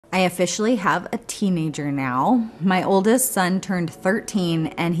I officially have a teenager now. My oldest son turned 13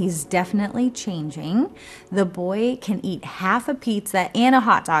 and he's definitely changing. The boy can eat half a pizza and a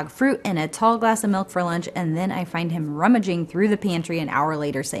hot dog, fruit, and a tall glass of milk for lunch, and then I find him rummaging through the pantry an hour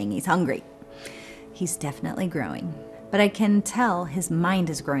later saying he's hungry. He's definitely growing, but I can tell his mind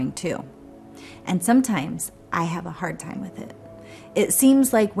is growing too. And sometimes I have a hard time with it. It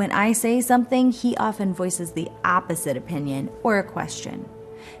seems like when I say something, he often voices the opposite opinion or a question.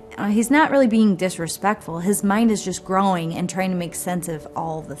 He's not really being disrespectful. His mind is just growing and trying to make sense of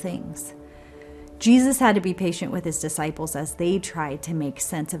all the things. Jesus had to be patient with his disciples as they tried to make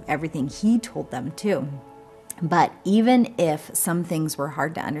sense of everything he told them too. But even if some things were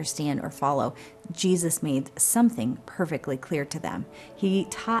hard to understand or follow, Jesus made something perfectly clear to them. He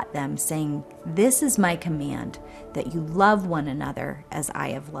taught them, saying, "This is my command, that you love one another as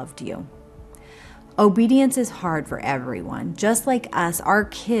I have loved you." Obedience is hard for everyone. Just like us, our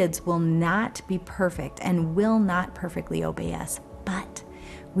kids will not be perfect and will not perfectly obey us, but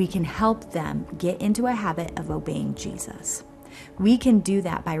we can help them get into a habit of obeying Jesus. We can do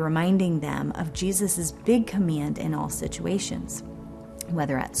that by reminding them of Jesus' big command in all situations,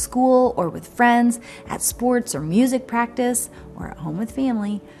 whether at school or with friends, at sports or music practice, or at home with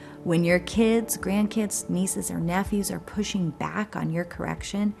family. When your kids, grandkids, nieces, or nephews are pushing back on your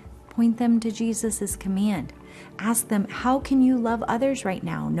correction, point them to Jesus' command. Ask them, how can you love others right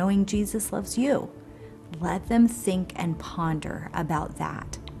now, knowing Jesus loves you? Let them think and ponder about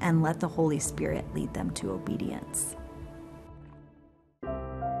that, and let the Holy Spirit lead them to obedience.